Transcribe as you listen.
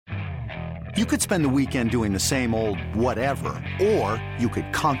You could spend the weekend doing the same old whatever, or you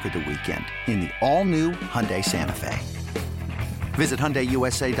could conquer the weekend in the all-new Hyundai Santa Fe. Visit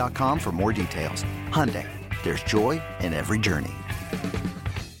HyundaiUSA.com for more details. Hyundai, there's joy in every journey.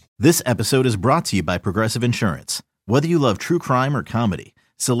 This episode is brought to you by Progressive Insurance. Whether you love true crime or comedy,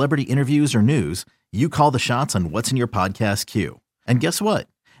 celebrity interviews or news, you call the shots on what's in your podcast queue. And guess what?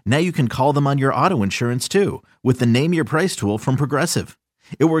 Now you can call them on your auto insurance too with the Name Your Price tool from Progressive.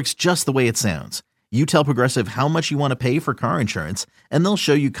 It works just the way it sounds. You tell Progressive how much you want to pay for car insurance, and they'll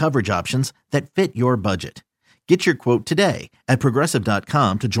show you coverage options that fit your budget. Get your quote today at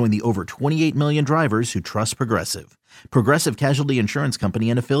Progressive.com to join the over 28 million drivers who trust Progressive. Progressive Casualty Insurance Company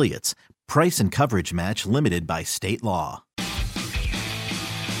and Affiliates. Price and coverage match limited by state law.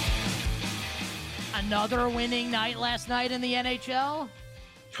 Another winning night last night in the NHL.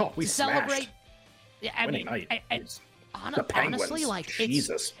 Oh, we celebrate. Smashed. Yeah, I winning mean, night. honestly, like,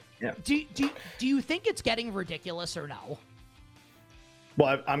 Jesus. Yeah. Do you think it's getting ridiculous or no?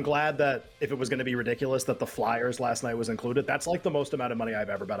 Well, I'm glad that if it was going to be ridiculous that the Flyers last night was included. That's like the most amount of money I've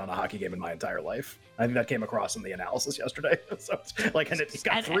ever bet on a hockey game in my entire life. I think that came across in the analysis yesterday. So it's like, and it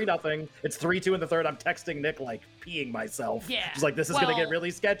got 3-0. It's 3-2 in the third. I'm texting Nick like peeing myself. Yeah. He's like, this is going to get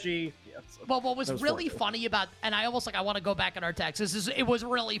really sketchy. Yeah, so well, what was really funny about, and I want to go back in our text. It was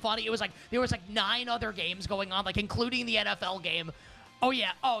really funny. It was like there was like 9 other games going on, like including the NFL game. Oh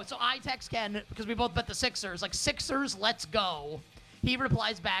yeah. Oh, so I text Ken because we both bet the Sixers. Like, Sixers, let's go. He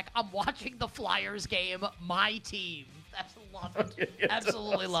replies back, I'm watching the Flyers game, my team. That's love it.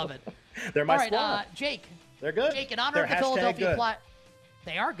 Absolutely love it. They're my squad. Jake. They're good. Jake, in honor of the Philadelphia Flyers.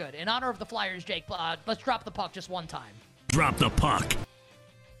 They are good. In honor of the Flyers, Jake, let's drop the puck just one time. Drop the puck.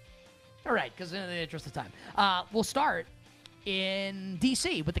 All right, because in the interest of time. We'll start in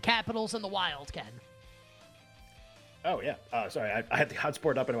D.C. with the Capitals and the Wild, Ken. Oh, yeah. Sorry, I had the odds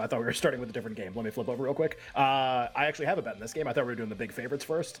board up, and I thought we were starting with a different game. Let me flip over real quick. I actually have a bet in this game. I thought we were doing the big favorites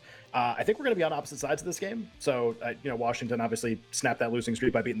first. I think we're going to be on opposite sides of this game. So, Washington obviously snapped that losing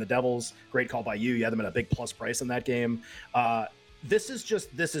streak by beating the Devils. Great call by you. You had them at a big plus price in that game. This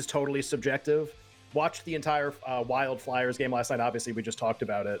is totally subjective. Watched the entire Wild Flyers game last night. Obviously, we just talked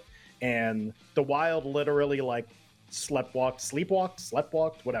about it. And the Wild literally, like,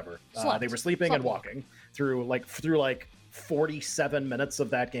 sleepwalked, whatever. They were sleeping and walking through 47 minutes of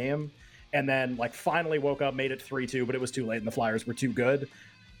that game, and then like finally woke up, made it 3-2, but it was too late and the Flyers were too good.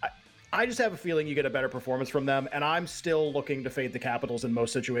 I just have a feeling you get a better performance from them, and I'm still looking to fade the Capitals in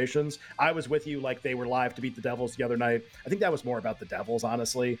most situations. I was with you, like they were live to beat the Devils the other night. I think that was more about the Devils,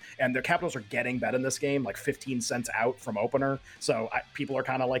 honestly, and the Capitals are getting bet in this game, like 15 cents out from opener, so people are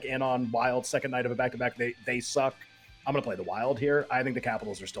kind of like in on Wild second night of a back-to-back. They suck. I'm going to play the Wild here. I think the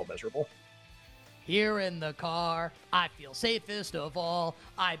Capitals are still miserable. Here in the car, I feel safest of all.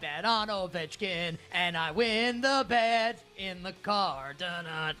 I bet on Ovechkin, and I win the bet in the car.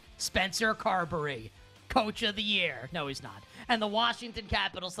 Dun-dun. Spencer Carberry, Coach of the Year. No, he's not. And the Washington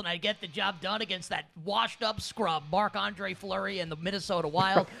Capitals tonight get the job done against that washed-up scrub, Marc-Andre Fleury and the Minnesota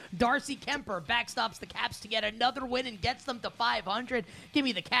Wild. Darcy Kemper backstops the Caps to get another win and gets them to 500. Give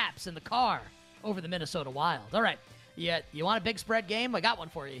me the Caps in the car over the Minnesota Wild. All right. Yeah, you want a big spread game? I got one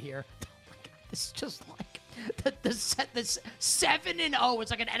for you here. It's just like the 7-0.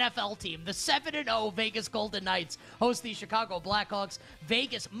 It's like an NFL team. The 7-0 Vegas Golden Knights host the Chicago Blackhawks.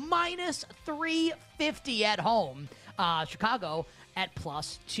 Vegas minus 350 at home. Chicago at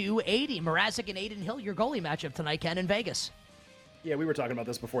plus 280. Mrazek and Aiden Hill, your goalie matchup tonight, Ken, in Vegas. Yeah, we were talking about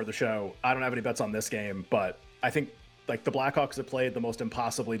this before the show. I don't have any bets on this game, but I think like the Blackhawks have played the most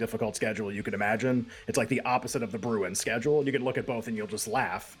impossibly difficult schedule you could imagine. It's like the opposite of the Bruins schedule. You can look at both and you'll just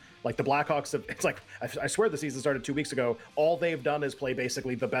laugh. Like the Blackhawks have, it's like, I swear the season started 2 weeks ago. All they've done is play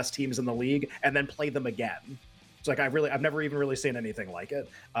basically the best teams in the league and then play them again. It's like, I've never even really seen anything like it.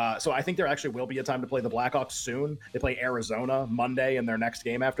 So I think there actually will be a time to play the Blackhawks soon. They play Arizona Monday in their next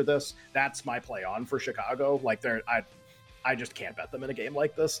game after this. That's my play on for Chicago. Like I just can't bet them in a game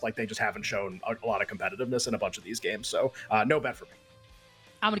like this. Like they just haven't shown a lot of competitiveness in a bunch of these games. So no bet for me.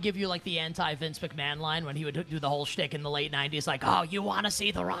 I'm going to give you like the anti-Vince McMahon line when he would do the whole shtick in the late 90s. Like, oh, you want to see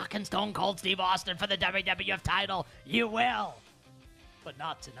The Rock and Stone Cold Steve Austin for the WWF title? You will. But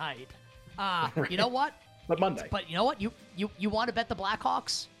not tonight. You know what? But Monday. But you know what? You want to bet the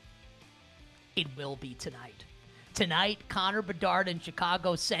Blackhawks? It will be tonight. Tonight, Connor Bedard and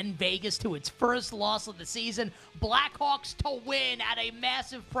Chicago send Vegas to its first loss of the season. Blackhawks to win at a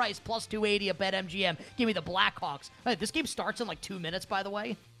massive price, plus 280 at BetMGM. Give me the Blackhawks. This game starts in like 2 minutes, by the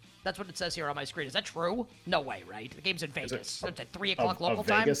way. That's what it says here on my screen. Is that true? No way, right? The game's in Vegas. It's at 3 o'clock local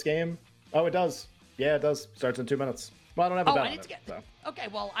time. Vegas game? Oh, it does. Yeah, it does. Starts in 2 minutes. Well, I don't have a bet I on need it. to get. So. Okay,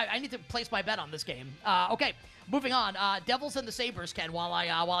 well, I need to place my bet on this game. Okay, moving on. Devils and the Sabres, Ken. While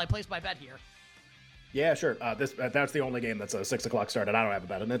I place my bet here. Yeah, sure. That's the only game that's a 6 o'clock start, and I don't have a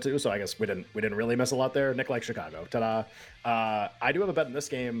bet in it too. So I guess we didn't really miss a lot there. Nick likes Chicago. Ta-da! I do have a bet in this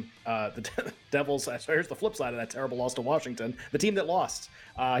game. The Devils. So here's the flip side of that terrible loss to Washington. The team that lost.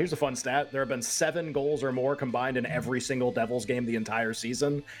 Here's a fun stat: there have been 7 goals or more combined in every single Devils game the entire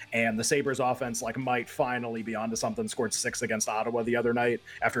season, and the Sabres offense might finally be onto something. Scored 6 against Ottawa the other night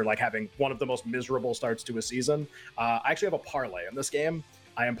after having one of the most miserable starts to a season. I actually have a parlay in this game.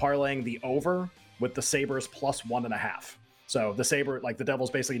 I am parlaying the over with the Sabres plus 1.5. So the Devils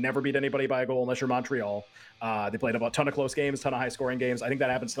basically never beat anybody by a goal unless you're Montreal. They played a ton of close games, ton of high scoring games. I think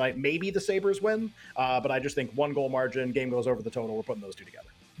that happens tonight. Maybe the Sabres win, but I just think 1 goal margin, game goes over the total. We're putting those two together.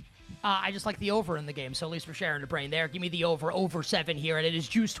 I just like the over in the game, so at least we're sharing the brain there. Give me the over 7 here, and it is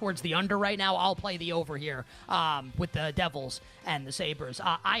juiced towards the under right now. I'll play the over here with the Devils and the Sabres.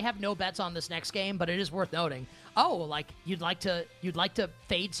 I have no bets on this next game, but it is worth noting. You'd like to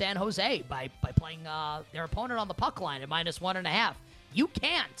fade San Jose by playing their opponent on the puck line at -1.5. You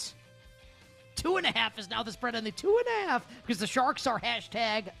can't. 2.5 is now the spread on the 2.5 because the Sharks are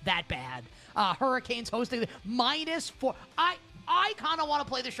 #that bad. Hurricanes hosting the -4. I kind of want to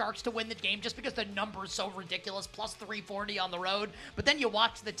play the Sharks to win the game just because the number is so ridiculous, plus 340 on the road. But then you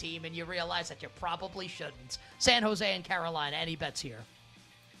watch the team and you realize that you probably shouldn't. San Jose and Carolina, any bets here?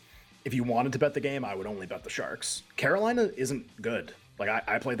 If you wanted to bet the game, I would only bet the Sharks. Carolina isn't good.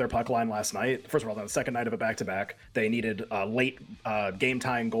 I played their puck line last night. First of all, on the second night of a back-to-back, they needed a late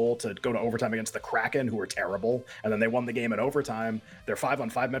game-tying goal to go to overtime against the Kraken, who were terrible. And then they won the game in overtime. Their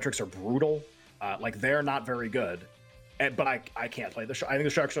 5-on-5 metrics are brutal. They're not very good. But I can't play the Sharks. I think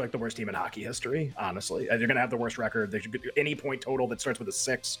the Sharks are the worst team in hockey history, honestly. They're going to have the worst record. They should get any point total that starts with a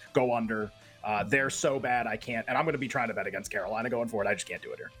 6, go under. They're so bad, I can't. And I'm going to be trying to bet against Carolina going forward. I just can't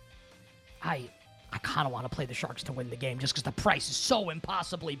do it here. I kind of want to play the Sharks to win the game just because the price is so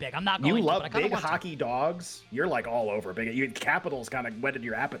impossibly big. I'm not going to. You love big hockey dogs. You're all over big. Capitals kind of whetted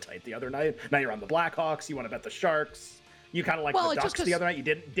your appetite the other night. Now you're on the Blackhawks. You want to bet the Sharks. You kind of the Ducks the other night. You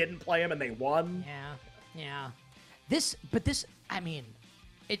didn't play them and they won. Yeah. It's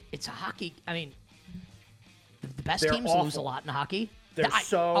a hockey. I mean, the best teams awful. Lose a lot in hockey. They're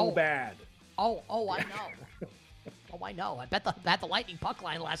bad. I know. I know. I bet the Lightning puck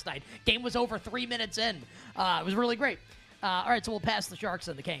line last night. Game was over 3 minutes in. It was really great. All right, so we'll pass the Sharks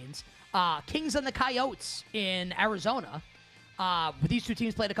and the Canes. Kings and the Coyotes in Arizona. These two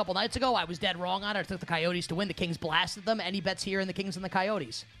teams played a couple nights ago. I was dead wrong on it. I took the Coyotes to win. The Kings blasted them. Any bets here in the Kings and the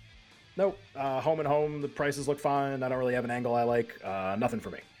Coyotes? Nope. Home and home. The prices look fine. I don't really have an angle I like. Nothing for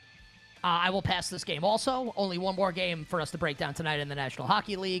me. I will pass this game also. Only one more game for us to break down tonight in the National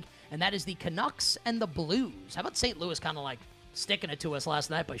Hockey League, and that is the Canucks and the Blues. How about St. Louis kind of sticking it to us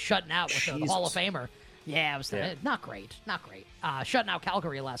last night by shutting out with the Hall of Famer? Yeah, it was not great. Shutting out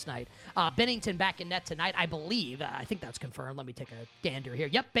Calgary last night. Binnington back in net tonight, I believe. I think that's confirmed. Let me take a gander here.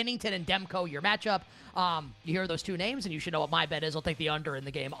 Yep, Binnington and Demko, your matchup. You hear those two names, and you should know what my bet is. I'll take the under in the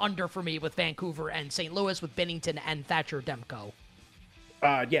game. Under for me with Vancouver and St. Louis with Binnington and Thatcher Demko.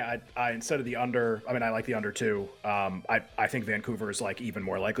 I instead of the under, I like the under too. I think Vancouver is even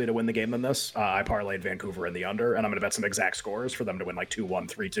more likely to win the game than this. I parlayed Vancouver in the under, and I'm going to bet some exact scores for them to win 2-1,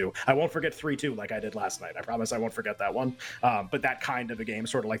 3-2. I won't forget 3-2 like I did last night. I promise I won't forget that one. But that kind of a game,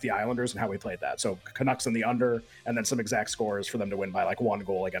 sort of like the Islanders and how we played that. So Canucks in the under, and then some exact scores for them to win by 1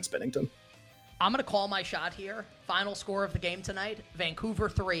 goal against Binnington. I'm going to call my shot here. Final score of the game tonight, Vancouver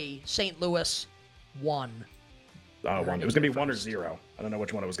 3, St. Louis 1. 1. It was going to be 1 or 0. I don't know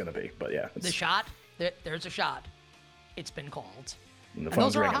which one it was going to be, but yeah. The shot, there's a shot. It's been called. And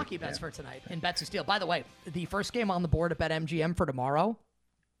those are our hockey bets for tonight in Bets and Steel. By the way, the first game on the board at BetMGM for tomorrow,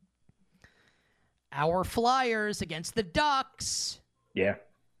 our Flyers against the Ducks. Yeah.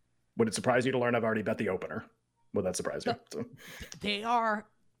 Would it surprise you to learn I've already bet the opener? Would that surprise you?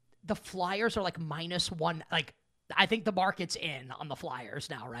 The Flyers are -1. I think the market's in on the Flyers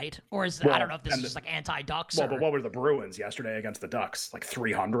now, right? Or I don't know if this is just anti-Ducks. Well, but what were the Bruins yesterday against the Ducks?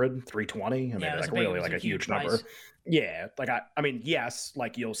 300, 320? Really a huge number. Yeah. Yes,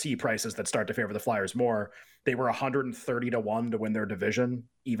 you'll see prices that start to favor the Flyers more. They were 130-1 to win their division,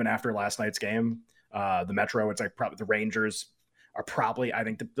 even after last night's game. The Metro, it's probably the Rangers are probably, I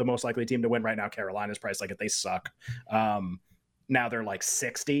think, the most likely team to win right now. Carolina's priced it. They suck. Now they're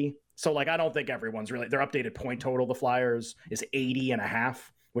 60. So I don't think everyone's really, their updated point total, the Flyers, is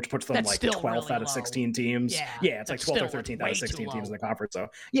 80.5, which puts them 12th really out of 16 teams. Yeah, it's 12th or 13th out of 16 teams in the conference. So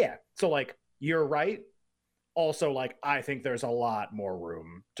yeah. So you're right. Also, I think there's a lot more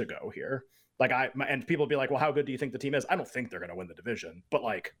room to go here. Like and people be like, well, how good do you think the team is? I don't think they're going to win the division, but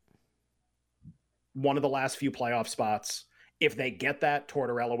like one of the last few playoff spots, if they get that,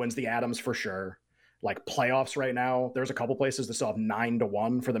 Tortorella wins the Adams for sure. Like playoffs right now, there's a couple places that still have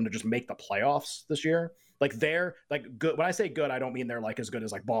 9-1 for them to just make the playoffs this year. Like they're like good. When I say good, I don't mean they're like as good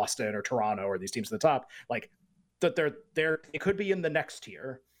as like Boston or Toronto or these teams at the top. Like that it could be in the next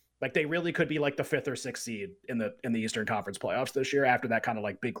tier. Like they really could be like the 5th or 6th seed in the Eastern Conference playoffs this year after that kind of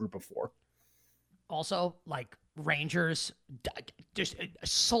like big group of 4. Also, like Rangers just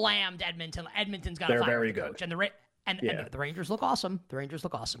slammed Edmonton. Edmonton's got They're a fire very coach, good. and the Rangers look awesome. The Rangers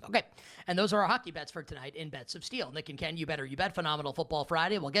look awesome. Okay, and those are our hockey bets for tonight in Bets of Steel. Nick and Ken, you bet. Phenomenal Football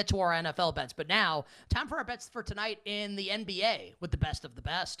Friday. We'll get to our NFL bets, but now time for our bets for tonight in the NBA with the best of the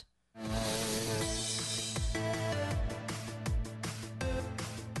best.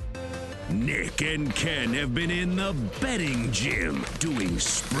 Nick and Ken have been in the betting gym doing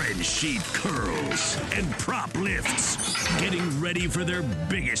spreadsheet curls and prop lifts, getting ready for their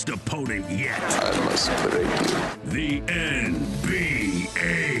biggest opponent yet. I must break you. The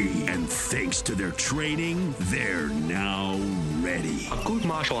NBA. And thanks to their training, they're now ready. A good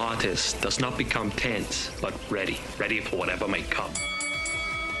martial artist does not become tense, but ready for whatever may come.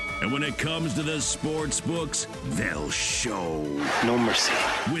 And when it comes to the sports books, they'll show. No mercy.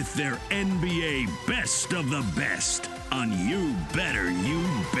 With their NBA best of the best on You Better You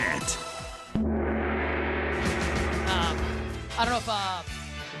Bet. I don't know if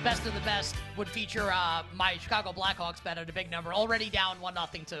best of the best would feature my Chicago Blackhawks bet at a big number. Already down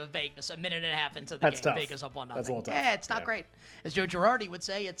 1-0 to Vegas, a minute and a half into the That's game. Tough. Vegas up 1-0. That's a little tough. Yeah, it's not great. As Joe Girardi would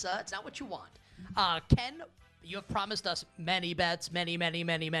say, it's not what you want. Ken, you have promised us many bets, many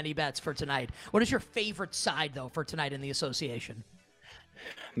bets for tonight. What is your favorite side, though, for tonight in the association?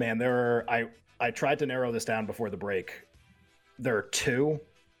 Man, I tried to narrow this down before the break. There are 2.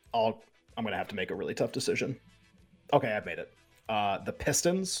 I'm going to have to make a really tough decision. Okay, I've made it. The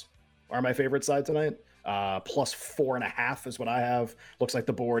Pistons are my favorite side tonight. Plus 4.5 is what I have. Looks like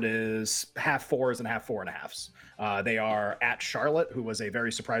the board is half 4s and half 4.5s. They are at Charlotte, who was a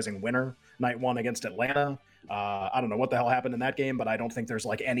very surprising winner night 1 against Atlanta. I don't know what the hell happened in that game, but I don't think there's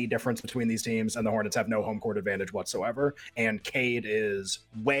like any difference between these teams, and the Hornets have no home court advantage whatsoever. And Cade is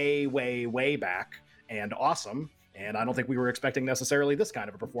way back and awesome. And I don't think we were expecting necessarily this kind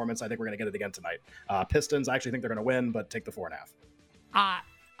of a performance. I think we're going to get it again tonight. Pistons, I actually think they're going to win, but take the 4.5.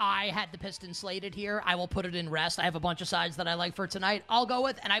 I had the Pistons slated here. I will put it in rest. I have a bunch of sides that I like for tonight. I'll go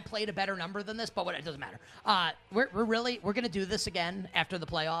with, and I played a better number than this, but it doesn't matter. We're going to do this again after the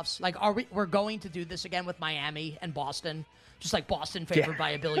playoffs. Like, we're going to do this again with Miami and Boston. Just like Boston favored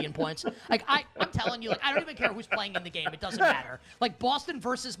by 1 billion points. Like I'm telling you, like I don't even care who's playing in the game. It doesn't matter. Like Boston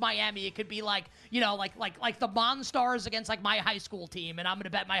versus Miami, it could be like, you know, like the Monstars against like my high school team, and I'm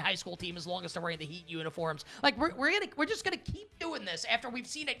gonna bet my high school team as long as they're wearing the Heat uniforms. Like we're just gonna keep doing this after we've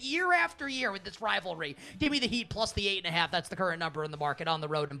seen it year after year with this rivalry. Give me the Heat plus the 8.5. That's the current number in the market on the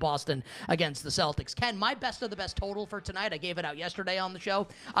road in Boston against the Celtics. Ken, my best of the best total for tonight. I gave it out yesterday on the show.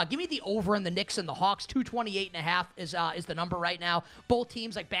 Give me the over in the Knicks and the Hawks. 228.5 is the number right now. Both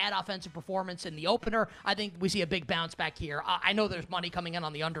teams like bad offensive performance in the opener. I think we see a big bounce back here. I know there's money coming in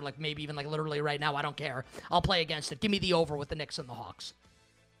on the under, like maybe even like literally right now. I don't care. I'll play against it. Give me the over with the Knicks and the Hawks.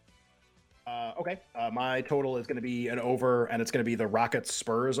 Okay. My total is going to be an over, and it's going to be the Rockets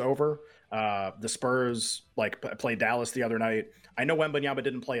Spurs over. The Spurs played Dallas the other night. I know Wembanyama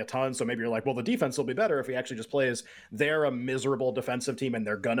didn't play a ton, so maybe you're like, well, the defense will be better if he actually just plays. They're a miserable defensive team, and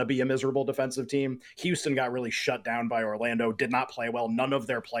they're going to be a miserable defensive team. Houston got really shut down by Orlando, did not play well. None of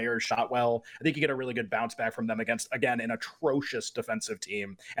their players shot well. I think you get a really good bounce back from them against, again, an atrocious defensive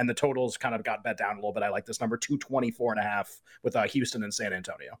team. And the totals kind of got bet down a little bit. I like this number 224.5 with Houston and San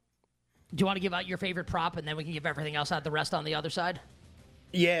Antonio. Do you want to give out your favorite prop, and then we can give everything else out the rest on the other side?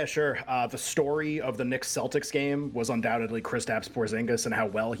 Yeah, sure. The story of the Knicks-Celtics game was undoubtedly Kristaps Porzingis and how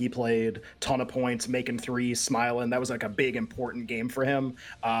well he played. Ton of points, making threes, smiling. That was like a big, important game for him.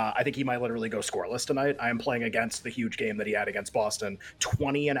 I think he might literally go scoreless tonight. I am playing against the huge game that he had against Boston.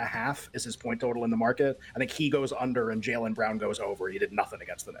 20.5 is his point total in the market. I think he goes under and Jaylen Brown goes over. He did nothing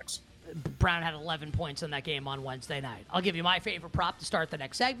against the Knicks. Brown had 11 points in that game on Wednesday night. I'll give you my favorite prop to start the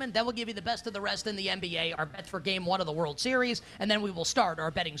next segment. Then we'll give you the best of the rest in the NBA, our bets for Game 1 of the World Series, and then we will start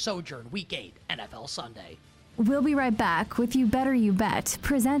our betting sojourn, Week 8, NFL Sunday. We'll be right back with You Better You Bet,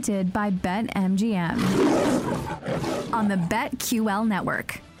 presented by BetMGM on the BetQL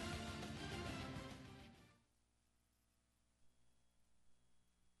Network.